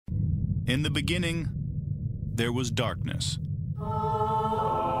In the beginning, there was darkness.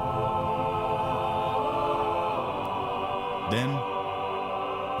 Then,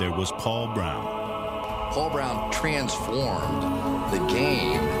 there was Paul Brown. Paul Brown transformed the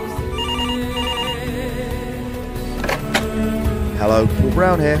game. Hello, Paul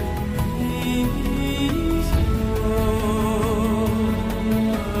Brown here.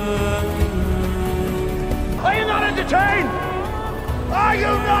 Are you not entertained? Are you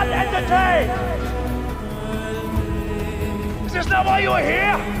not entertained? Is this not why you are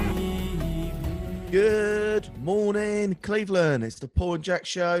here? Good morning, Cleveland. It's the Paul and Jack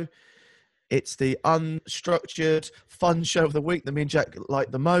show. It's the unstructured, fun show of the week that me and Jack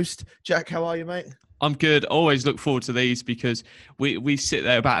like the most. Jack, how are you, mate? I'm good. Always look forward to these because we sit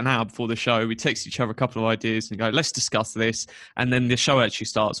there about an hour before the show. We text each other a couple of ideas and go, let's discuss this. And then the show actually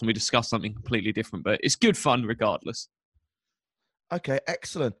starts and we discuss something completely different. But it's good fun regardless. Okay,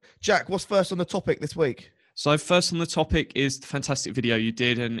 excellent. Jack, what's first on the topic this week? So first on the topic is the fantastic video you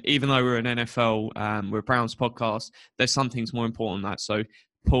did. And even though we're an NFL, we're a Browns podcast, there's some things more important than that. So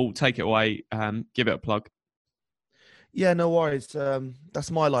Paul, take it away. Give it a plug. Yeah, no worries.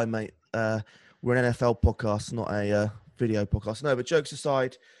 That's my line, mate. We're an NFL podcast, not a video podcast. No, but jokes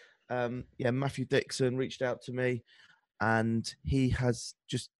aside, Matthew Dixon reached out to me and he has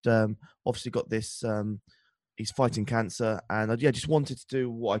just obviously got this, he's fighting cancer and I just wanted to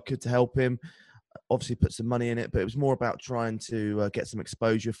do what I could to help him. Obviously put some money in it, but it was more about trying to get some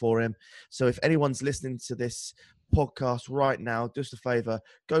exposure for him. So if anyone's listening to this podcast right now, just a favor,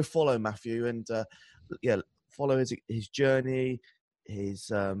 go follow Matthew and follow his journey, his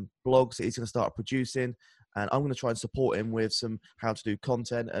blogs that he's going to start producing, and I'm going to try and support him with some how to do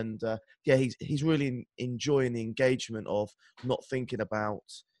content. And he's really enjoying the engagement of not thinking about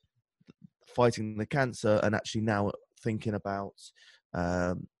fighting the cancer and actually now thinking about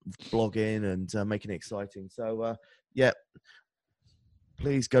blogging and making it exciting. So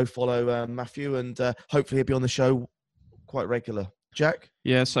please go follow Matthew and hopefully he'll be on the show quite regular. Jack?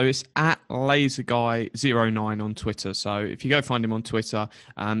 Yeah, so it's at LaserGuy09 on Twitter. So if you go find him on Twitter,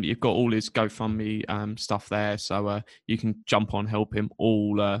 you've got all his GoFundMe stuff there. So you can jump on, help him.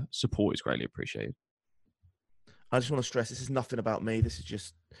 All support is greatly appreciated. I just want to stress, this is nothing about me. This is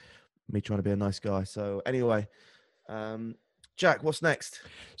just me trying to be a nice guy. So anyway, Jack, what's next?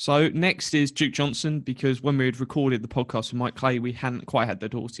 So next is Duke Johnson, because when we had recorded the podcast with Mike Clay, we hadn't quite had the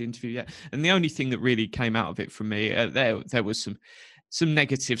Dorsey interview yet. And the only thing that really came out of it for me, there was some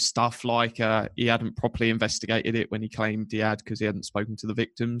negative stuff, like he hadn't properly investigated it when he claimed he had because he hadn't spoken to the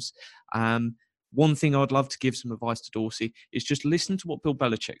victims. One thing I'd love to give some advice to Dorsey is just listen to what Bill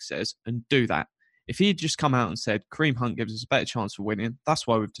Belichick says and do that. If he had just come out and said, Kareem Hunt gives us a better chance for winning, that's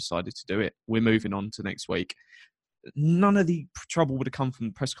why we've decided to do it. We're moving on to next week. None of the trouble would have come from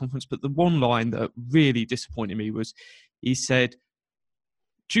the press conference, but the one line that really disappointed me was he said,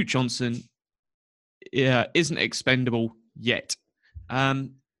 Duke Johnson isn't expendable yet.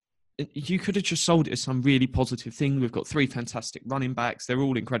 You could have just sold it as some really positive thing. We've got 3 fantastic running backs. They're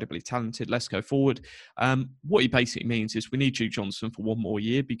all incredibly talented. Let's go forward. What he basically means is we need Duke Johnson for one more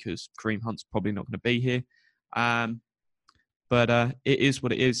year because Kareem Hunt's probably not going to be here. But it is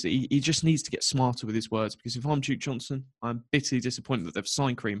what it is. He just needs to get smarter with his words, because if I'm Duke Johnson, I'm bitterly disappointed that they've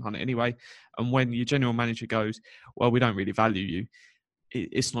signed Kareem Hunt anyway. And when your general manager goes, well, we don't really value you,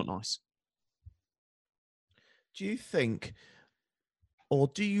 it's not nice. Do you think, or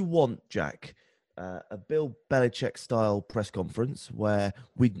do you want, Jack, a Bill Belichick style press conference where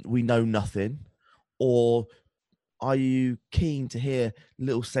we know nothing, or are you keen to hear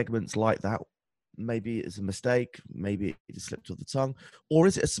little segments like that? Maybe it's a mistake, maybe it just slipped off the tongue, or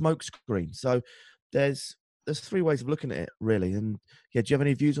is it a smoke screen? So there's 3 ways of looking at it, really. And do you have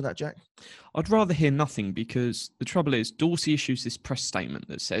any views on that, Jack? I'd rather hear nothing, because the trouble is Dorsey issues this press statement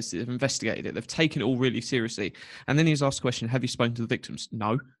that says they've investigated it, they've taken it all really seriously, and then he's asked the question, have you spoken to the victims?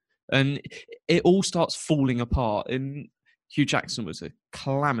 No. And it all starts falling apart. And Hugh Jackson was a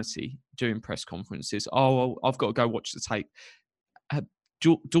calamity during press conferences. Oh, I've got to go watch the tape.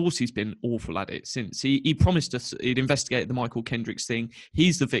 Dorsey's been awful at it since. He promised us he'd investigate the Michael Kendricks thing.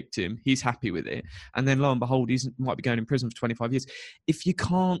 He's the victim. He's happy with it. And then lo and behold, he might be going in prison for 25 years. If you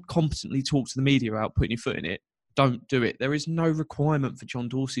can't competently talk to the media about putting your foot in it, don't do it. There is no requirement for John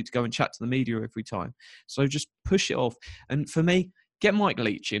Dorsey to go and chat to the media every time. So just push it off. And for me, get Mike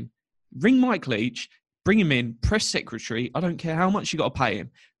Leach in. Ring Mike Leach, bring him in, press secretary. I don't care how much you got to pay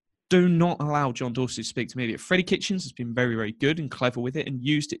him. Do not allow John Dorsey to speak to media. Freddie Kitchens has been very, very good and clever with it and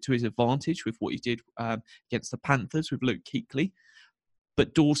used it to his advantage with what he did against the Panthers with Luke Kuechly.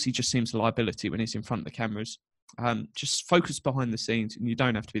 But Dorsey just seems a liability when he's in front of the cameras. Just focus behind the scenes, and you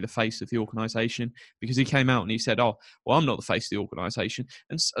don't have to be the face of the organisation, because he came out and he said, "Oh, well, I'm not the face of the organisation,"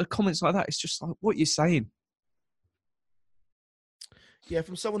 and comments like that. It's just like, what you're saying. Yeah,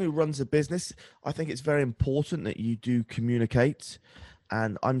 from someone who runs a business, I think it's very important that you do communicate,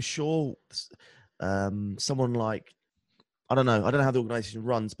 and I'm sure someone like, I don't know how the organisation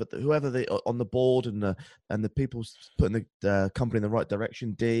runs, but whoever they on the board and the people putting the company in the right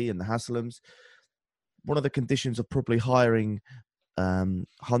direction, D and the Haslams, one of the conditions of probably hiring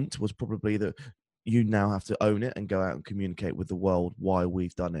Hunt was probably that you now have to own it and go out and communicate with the world why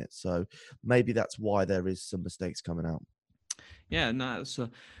we've done it. So maybe that's why there is some mistakes coming out. Yeah, no, that's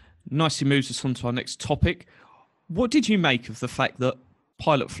nicely moves us on to our next topic. What did you make of the fact that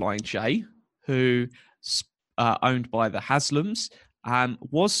Pilot Flying J, who owned by the Haslams,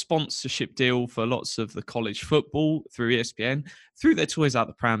 was sponsorship deal for lots of the college football through ESPN, threw their toys out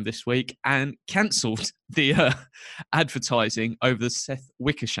the pram this week and cancelled the advertising over the Seth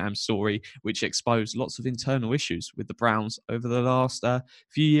Wickersham story, which exposed lots of internal issues with the Browns over the last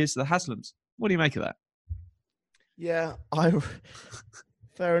few years of the Haslams? What do you make of that? Yeah,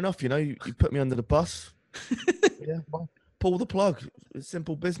 fair enough. You put me under the bus. Yeah, pull the plug. It's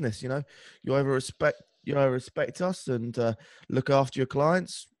simple business. You either respect us and look after your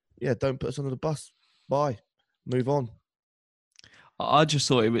clients. Yeah, don't put us under the bus. Bye. Move on. I just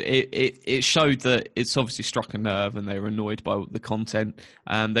thought it showed that it's obviously struck a nerve, and they were annoyed by the content.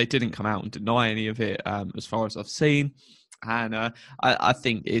 They didn't come out and deny any of it, as far as I've seen. And I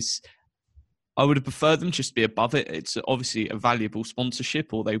think I would have preferred them just be above it. It's obviously a valuable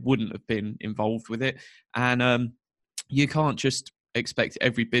sponsorship, or they wouldn't have been involved with it. And you can't just expect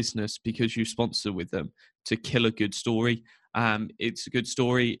every business, because you sponsor with them, to kill a good story. It's a good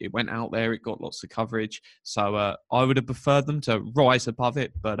story. It went out there. It got lots of coverage. So I would have preferred them to rise above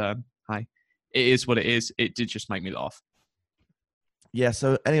it. But hey, it is what it is. It did just make me laugh. Yeah,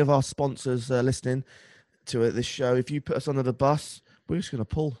 so any of our sponsors listening to this show, if you put us under the bus, we're just going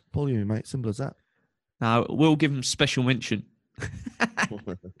to pull you, mate. Simple as that. Now, we'll give them special mention.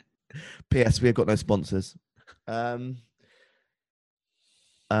 P.S. We have got no sponsors. Beckham.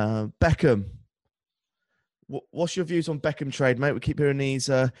 What's your views on Beckham trade, mate? We keep hearing these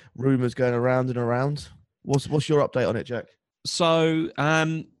rumours going around and around. What's your update on it, Jack? So,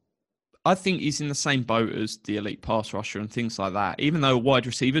 I think he's in the same boat as the elite pass rusher and things like that. Even though wide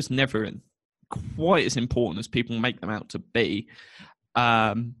receivers never quite as important as people make them out to be,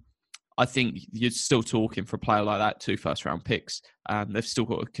 I think you're still talking for a player like that, 2 first-round picks. They've still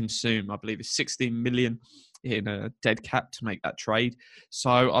got to consume, I believe, it's $16 million in a dead cap to make that trade. So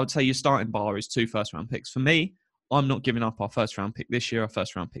I would say your starting bar is 2 first-round picks. For me, I'm not giving up our first-round pick this year, our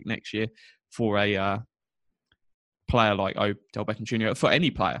first-round pick next year for a player like Odell Beckham Jr. For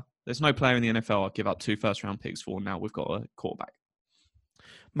any player. There's no player in the NFL I'd give up 2 first-round picks for. Now we've got a quarterback.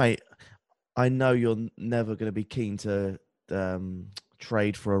 Mate, I know you're never going to be keen to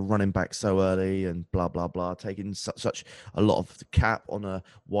trade for a running back so early and blah, blah, blah, taking such a lot of the cap on a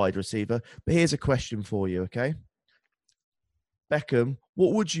wide receiver. But here's a question for you, okay? Beckham,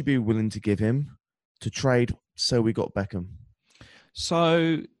 what would you be willing to give him to trade so we got Beckham?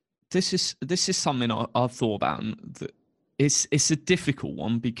 So this is something I've thought about. And it's a difficult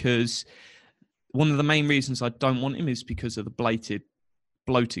one, because one of the main reasons I don't want him is because of the bloated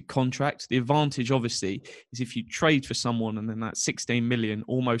contract. The advantage, obviously, is if you trade for someone and then that 16 million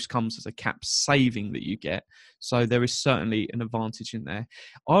almost comes as a cap saving that you get. So there is certainly an advantage in there.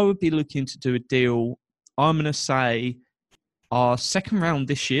 I would be looking to do a deal. I'm going to say our second round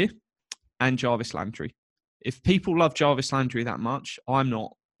this year and Jarvis Landry. If people love Jarvis Landry that much, I'm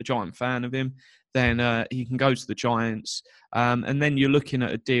not a Giant fan of him, then he can go to the Giants. And then you're looking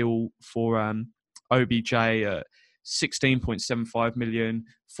at a deal for OBJ at 16.75 million,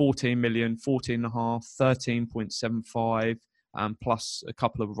 14 million, 14.5, 13.75, plus a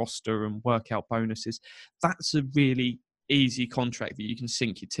couple of roster and workout bonuses. That's a really easy contract that you can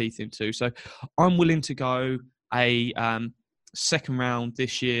sink your teeth into. So I'm willing to go a second round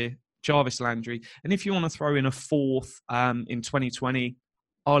this year, Jarvis Landry. And if you want to throw in a 4th in 2020,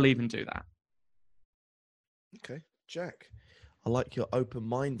 I'll even do that. Okay, Jack, I like your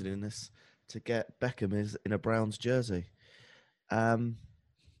open-mindedness to get Beckham in a Browns jersey. I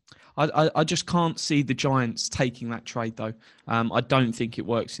just can't see the Giants taking that trade, though. I don't think it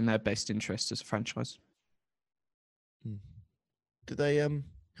works in their best interest as a franchise. Do they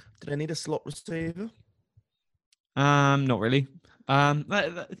need a slot receiver? Not really.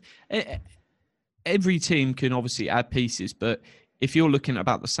 Every team can obviously add pieces, but if you're looking at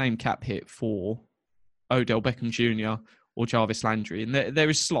about the same cap hit for Odell Beckham Jr. or Jarvis Landry, and there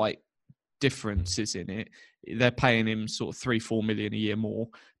is slight differences in it. they're paying him sort of 3-4 million a year more,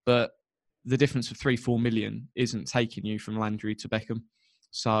 but the difference of 3-4 million isn't taking you from Landry to Beckham.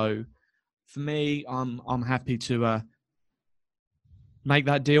 So for me, I'm happy to make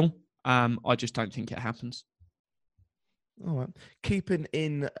that deal. I just don't think it happens. All right. Keeping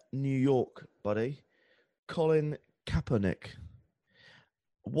in New York, buddy, Colin Kaepernick.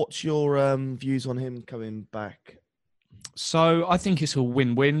 What's your views on him coming back? So I think it's a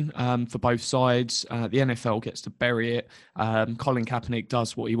win-win for both sides. The NFL gets to bury it. Colin Kaepernick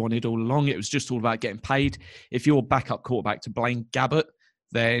does what he wanted all along. It was just all about getting paid. If you're backup quarterback to Blaine Gabbert,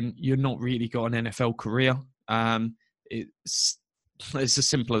 then you're not really got an NFL career. It's as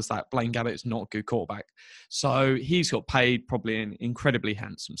simple as that. Blaine Gabbert is not a good quarterback. So he's got paid probably an incredibly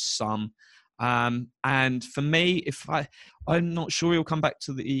handsome sum. And for me, I'm not sure he'll come back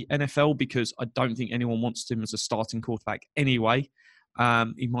to the NFL because I don't think anyone wants him as a starting quarterback anyway.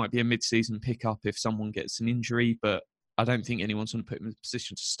 He might be a mid-season pickup if someone gets an injury, but I don't think anyone's going to put him in a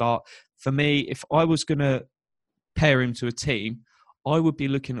position to start. For me, if I was going to pair him to a team, I would be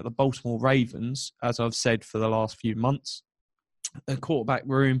looking at the Baltimore Ravens, as I've said for the last few months. A quarterback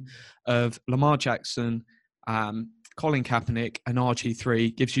room of Lamar Jackson, Colin Kaepernick and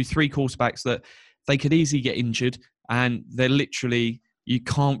RG3 gives you three quarterbacks that they could easily get injured, and they're literally, you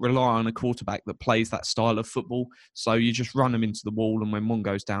can't rely on a quarterback that plays that style of football. So you just run them into the wall, and when one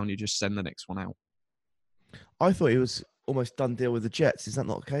goes down, you just send the next one out. I thought he was almost done deal with the Jets. Is that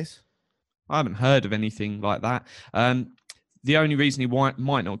not the case? I haven't heard of anything like that. The only reason he might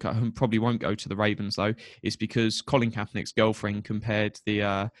not go and probably won't go to the Ravens, though, is because Colin Kaepernick's girlfriend compared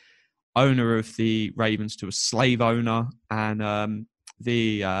the owner of the Ravens to a slave owner, and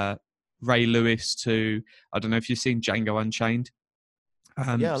the Ray Lewis to, I don't know if you've seen Django Unchained.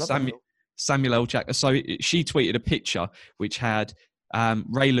 Yeah, I love that. Samuel L. Jackson. So she tweeted a picture which had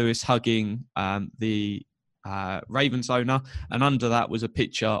Ray Lewis hugging the Ravens owner, and under that was a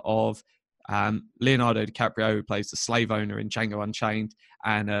picture of Leonardo DiCaprio, who plays the slave owner in Django Unchained,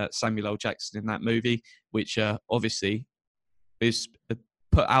 and Samuel L. Jackson in that movie, which obviously is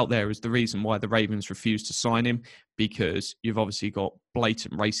put out there as the reason why the Ravens refused to sign him, because you've obviously got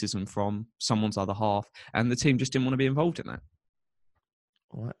blatant racism from someone's other half, and the team just didn't want to be involved in that.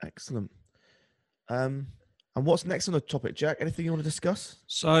 All right, excellent. And what's next on the topic, Jack? Anything you want to discuss?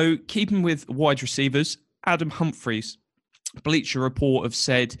 So, keeping with wide receivers, Adam Humphries. Bleacher Report have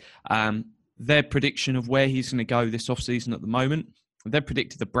said their prediction of where he's going to go this offseason at the moment. They've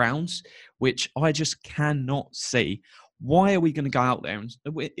predicted the Browns, which I just cannot see. Why are we going to go out there? And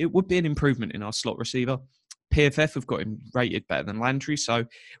it would be an improvement in our slot receiver. PFF have got him rated better than Landry, so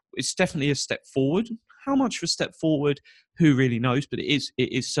it's definitely a step forward. How much of a step forward? Who really knows? But it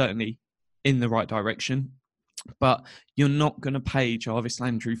is certainly in the right direction. But you're not going to pay Jarvis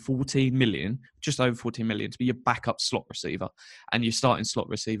Landry 14 million, just over 14 million, to be your backup slot receiver. And you're starting slot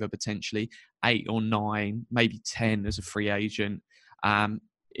receiver potentially 8 or 9, maybe 10 as a free agent.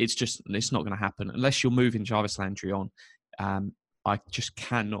 It's not going to happen unless you're moving Jarvis Landry on. I just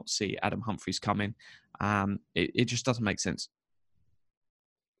cannot see Adam Humphries coming. It just doesn't make sense.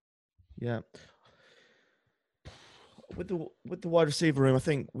 Yeah. With the wide receiver room, I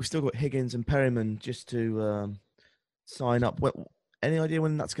think we've still got Higgins and Perryman just to sign up. Any idea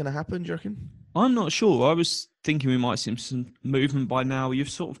when that's going to happen, do you reckon? I'm not sure. I was thinking we might see some movement by now. You've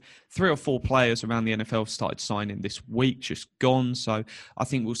sort of 3 or 4 players around the NFL started signing this week, just gone. So I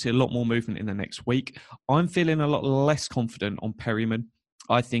think we'll see a lot more movement in the next week. I'm feeling a lot less confident on Perryman.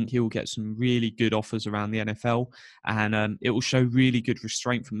 I think he'll get some really good offers around the NFL, and it will show really good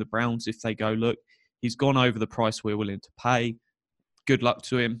restraint from the Browns if they go, look, he's gone over the price we're willing to pay. Good luck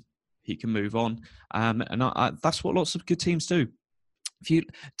to him. He can move on. And that's what lots of good teams do.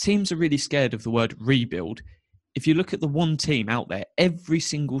 Teams are really scared of the word rebuild. If you look at the one team out there every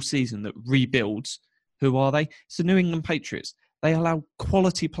single season that rebuilds, who are they? It's the New England Patriots. They allow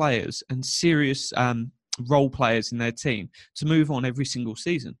quality players and serious role players in their team to move on every single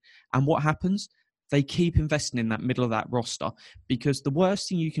season. And what happens? They keep investing in that middle of that roster, because the worst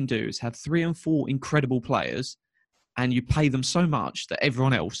thing you can do is have 3 and 4 incredible players and you pay them so much that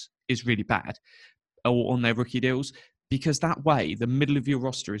everyone else is really bad or on their rookie deals, because that way the middle of your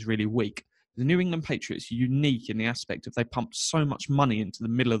roster is really weak. The New England Patriots are unique in the aspect of they pump so much money into the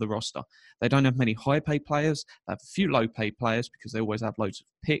middle of the roster. They don't have many high-paid players. They have a few low-paid players because they always have loads of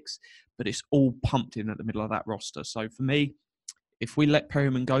picks, but it's all pumped in at the middle of that roster. So for me, if we let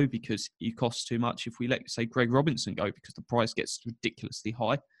Perryman go because he costs too much, if we let, say, Greg Robinson go because the price gets ridiculously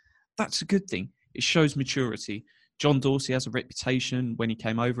high, that's a good thing. It shows maturity. John Dorsey has a reputation when he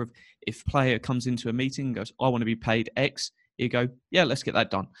came over. If a player comes into a meeting and goes, I want to be paid X, he'd go, yeah, let's get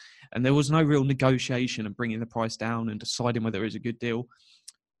that done. And there was no real negotiation and bringing the price down and deciding whether it was a good deal.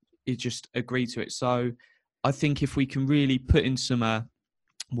 He just agreed to it. So I think if we can really put in some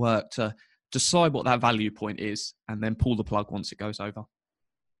work to decide what that value point is and then pull the plug once it goes over.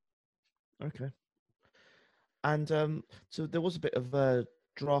 Okay. And so there was a bit of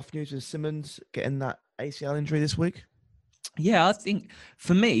draft news with Simmons getting that ACL injury this week. Yeah, I think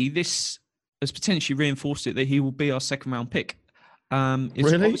for me, this has potentially reinforced it that he will be our second round pick.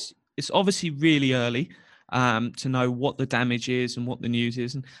 Really? It's obviously really early to know what the damage is and what the news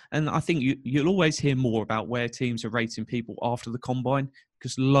is. And I think you'll always hear more about where teams are rating people after the combine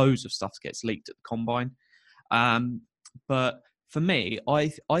because loads of stuff gets leaked at the combine. But for me,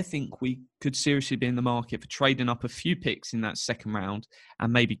 I think we could seriously be in the market for trading up a few picks in that second round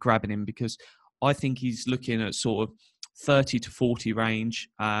and maybe grabbing him because I think he's looking at sort of 30 to 40 range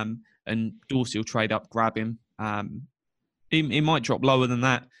and Dorsey will trade up, grab him. He might drop lower than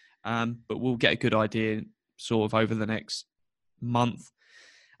that, but we'll get a good idea sort of over the next month.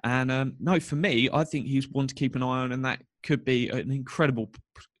 And no, for me, I think he's one to keep an eye on and that could be an incredible,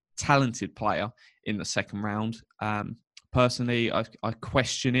 talented player in the second round. Personally, I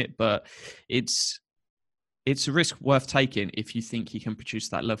question it, but it's a risk worth taking if you think he can produce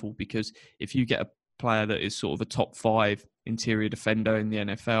that level. Because if you get a player that is sort of a top 5 interior defender in the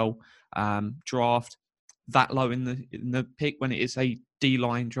NFL draft, that low in the pick when it is a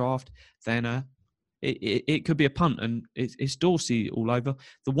D-line draft, then it could be a punt, and it's Dorsey all over.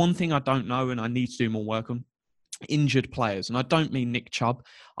 The one thing I don't know, and I need to do more work on, injured players. And I don't mean Nick Chubb.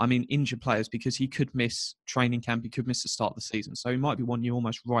 I mean injured players because he could miss training camp. He could miss the start of the season. So he might be one you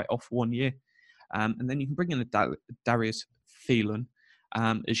almost write off 1 year. And then you can bring in a Darius Phelan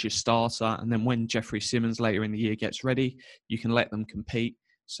as your starter. And then when Jeffery Simmons later in the year gets ready, you can let them compete.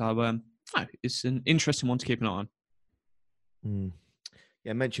 So it's an interesting one to keep an eye on.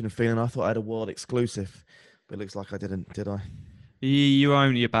 Yeah, mention of Phelan. I thought I had a world exclusive, but it looks like I didn't, did I? You're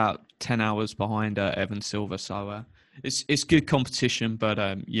only about 10 hours behind Evan Silver, so it's good competition,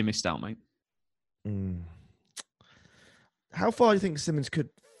 but you missed out, mate. How far do you think Simmons could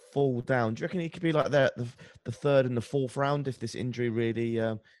fall down? Do you reckon he could be like that the third and the fourth round if this injury really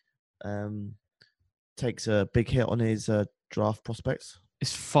takes a big hit on his draft prospects?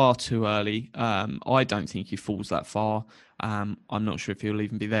 It's far too early. I don't think he falls that far. I'm not sure if he'll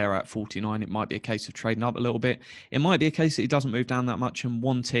even be there at 49. It might be a case of trading up a little bit. It might be a case that he doesn't move down that much and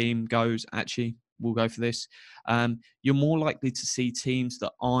one team goes, actually, we'll go for this. You're more likely to see teams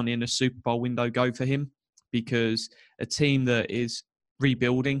that aren't in a Super Bowl window go for him because a team that is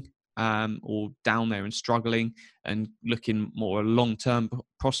rebuilding or down there and struggling and looking more long-term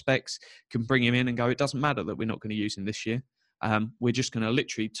prospects can bring him in and go, it doesn't matter that we're not going to use him this year. We're just going to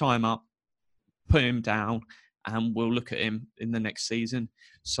literally tie him up, put him down, and we'll look at him in the next season.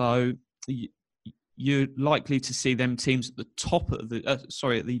 So you're likely to see them teams at the top of the, at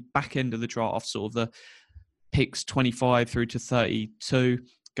the back end of the draft, sort of the picks 25 through to 32,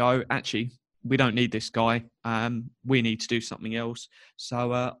 go, actually, we don't need this guy. We need to do something else.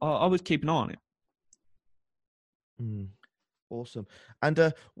 So I would keep an eye on it. Awesome.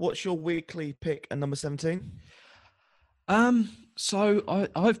 And what's your weekly pick at number 17? So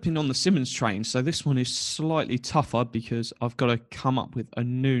I've been on the Simmons train, so this one is slightly tougher because I've got to come up with a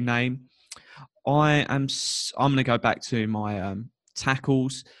new name. I'm going to go back to my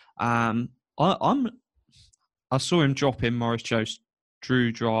tackles. I saw him drop in Morris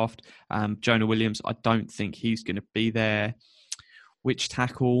Drew draft. Jonah Williams, I don't think he's going to be there. Which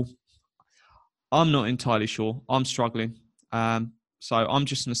tackle? I'm not entirely sure. I'm struggling. So I'm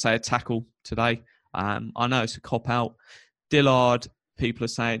just going to say a tackle today. I know it's a cop-out. Dillard, people are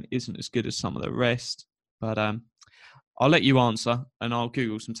saying, isn't as good as some of the rest. But I'll let you answer, and I'll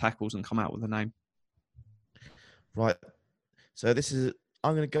Google some tackles and come out with a name. Right. So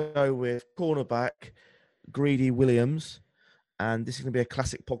I'm going to go with cornerback, Greedy Williams. And this is going to be a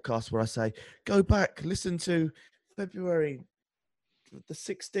classic podcast where I say, go back, listen to February the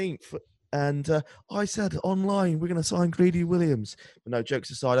 16th. And I said online, we're going to sign Greedy Williams. But no,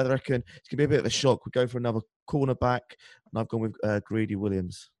 jokes aside, I reckon it's going to be a bit of a shock. We're going for another cornerback, and I've gone with Greedy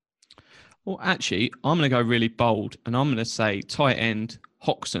Williams. Well, actually, I'm going to go really bold, and I'm going to say tight end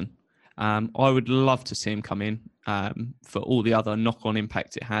Hoxton. I would love to see him come in for all the other knock-on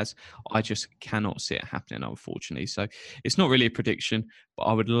impact it has. I just cannot see it happening, unfortunately. So it's not really a prediction, but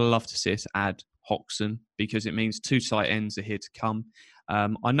I would love to see us add Hoxton because it means two tight ends are here to come.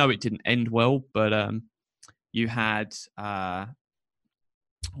 I know it didn't end well, but you had,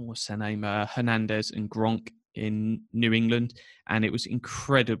 what's their name, Hernandez and Gronk in New England, and it was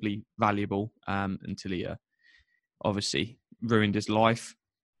incredibly valuable until he obviously ruined his life.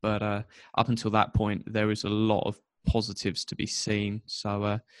 But up until that point, there was a lot of positives to be seen.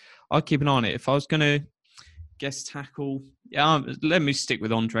 So I'd keep an eye on it. If I was going to guess tackle, let me stick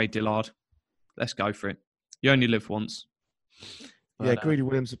with Andre Dillard. Let's go for it. You only live once. But, Greedy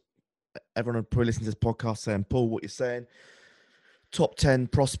Williams, everyone will probably listen to this podcast saying, Paul, what you're saying, top 10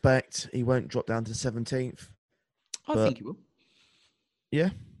 prospect. He won't drop down to 17th. I think he will. Yeah?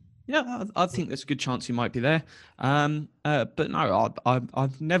 Yeah, I think there's a good chance he might be there. But no,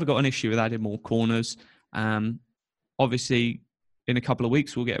 I've never got an issue with adding more corners. Obviously, in a couple of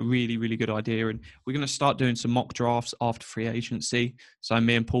weeks, we'll get a really, really good idea. And we're going to start doing some mock drafts after free agency. So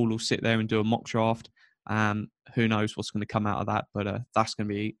me and Paul will sit there and do a mock draft. Who knows what's going to come out of that, but that's going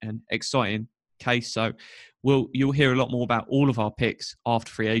to be an exciting case. So you'll hear a lot more about all of our picks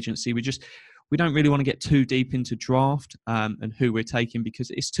after free agency. We don't really want to get too deep into draft and who we're taking because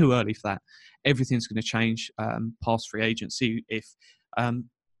it's too early for that. Everything's going to change past free agency. If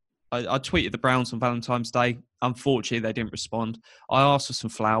I tweeted the Browns on Valentine's Day. Unfortunately, they didn't respond. I asked for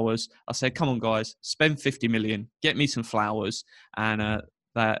some flowers. I said, come on, guys, spend 50 million, get me some flowers. And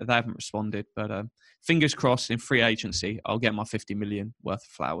they haven't responded. But fingers crossed in free agency, I'll get my 50 million worth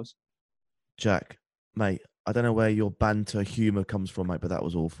of flowers. Jack, mate, I don't know where your banter humour comes from, mate, but that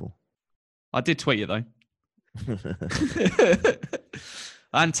was awful. I did tweet it, though.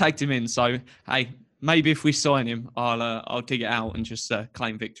 And tagged him in. So, hey, maybe if we sign him, I'll dig it out and just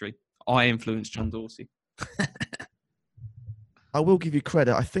claim victory. I influenced John Dorsey. I will give you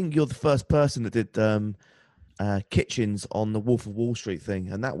credit. I think you're the first person that did kitchens on the Wolf of Wall Street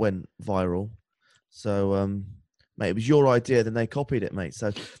thing, and that went viral. So, mate, it was your idea, then they copied it, mate.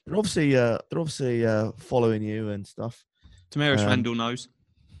 So they're obviously following you and stuff. Tamaris Randall knows.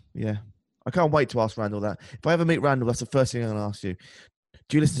 Yeah. I can't wait to ask Randall that. If I ever meet Randall, that's the first thing I'm going to ask you.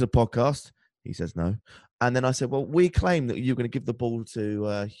 Do you listen to the podcast? He says no. And then I said, well, we claim that you're going to give the ball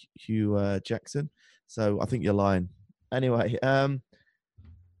to Hugh Jackson. So I think you're lying. Anyway, tell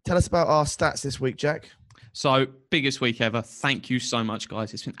us about our stats this week, Jack. So, biggest week ever. Thank you so much,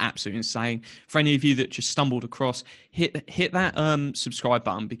 guys. It's been absolutely insane. For any of you that just stumbled across, hit that subscribe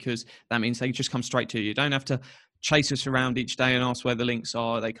button because that means they just come straight to you. You don't have to chase us around each day and ask where the links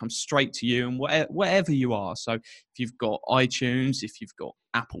are. They come straight to you and wherever you are. So if you've got iTunes, if you've got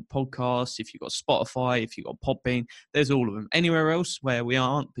Apple Podcasts, if you've got Spotify, if you've got Podbean, there's all of them. Anywhere else where we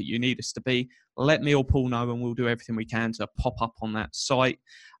aren't, but you need us to be, let me or Paul know and we'll do everything we can to pop up on that site.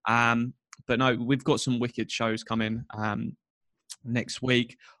 But no, we've got some wicked shows coming next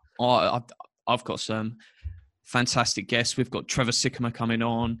week. I've got some fantastic guests. We've got Trevor Sycamore coming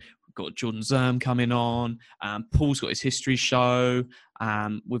on. We've got Jordan Zerm coming on. Paul's got his history show.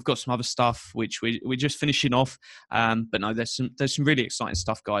 We've got some other stuff which we're just finishing off. But no, there's some really exciting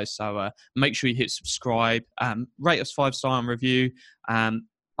stuff, guys. So make sure you hit subscribe. Rate us 5-star and review. I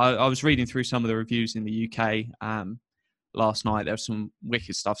was reading through some of the reviews in the UK last night. There was some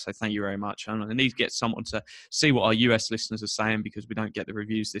wicked stuff, so thank you very much. And I need to get someone to see what our US listeners are saying because we don't get the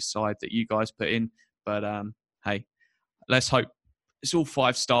reviews this side that you guys put in. But hey, let's hope it's all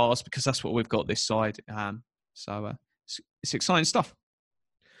 5 stars because that's what we've got this side. So it's exciting stuff.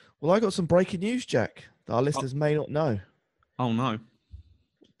 Well, I got some breaking news, Jack, that our listeners may not know. Oh, no.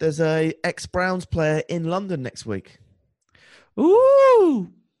 There's a ex-Browns player in London next week.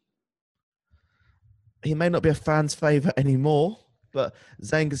 Ooh! He may not be a fan's favourite anymore, but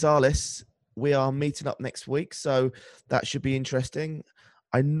Zane Gonzalez, we are meeting up next week, so that should be interesting.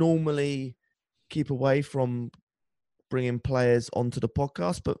 I normally keep away from bringing players onto the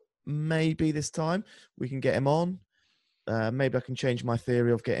podcast, but maybe this time we can get him on. Maybe I can change my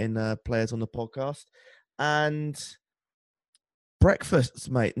theory of getting players on the podcast. And breakfast,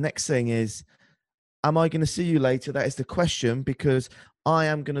 mate. Next thing is, am I going to see you later? That is the question, because I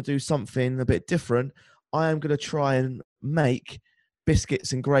am going to do something a bit different. I am going to try and make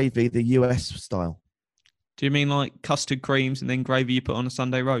biscuits and gravy the US style. Do you mean like custard creams and then gravy you put on a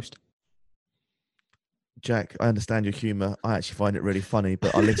Sunday roast? Jack, I understand your humour. I actually find it really funny,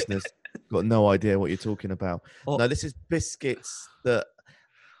 but our listeners got no idea what you're talking about. No, this is biscuits that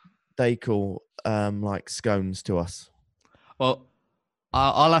they call like scones to us. Well,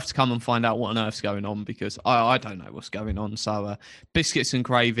 I'll have to come and find out what on earth's going on because I don't know what's going on. So biscuits and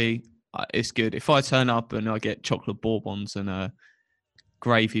gravy, it's good. If I turn up and I get chocolate bourbons and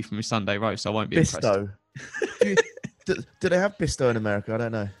gravy from a Sunday roast, I won't be Bisto. impressed. Do they have Bisto in America? I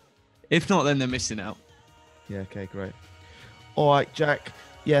don't know. If not, then they're missing out. Yeah, okay, great. All right, Jack.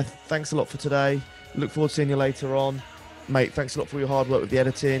 Yeah, thanks a lot for today. Look forward to seeing you later on. Mate, thanks a lot for your hard work with the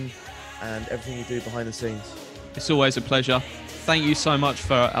editing and everything you do behind the scenes. It's always a pleasure. Thank you so much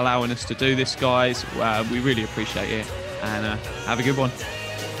for allowing us to do this, guys. We really appreciate it. and have a good one.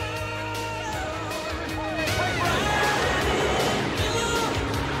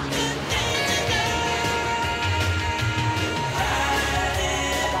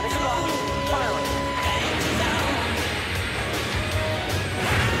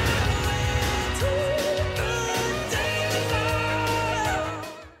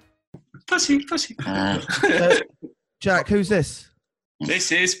 Percy. Jack, who's this?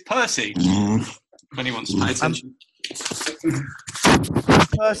 This is Percy. When he wants to pay attention.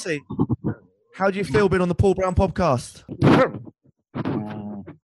 Percy, how do you feel being on the Paul Brown podcast?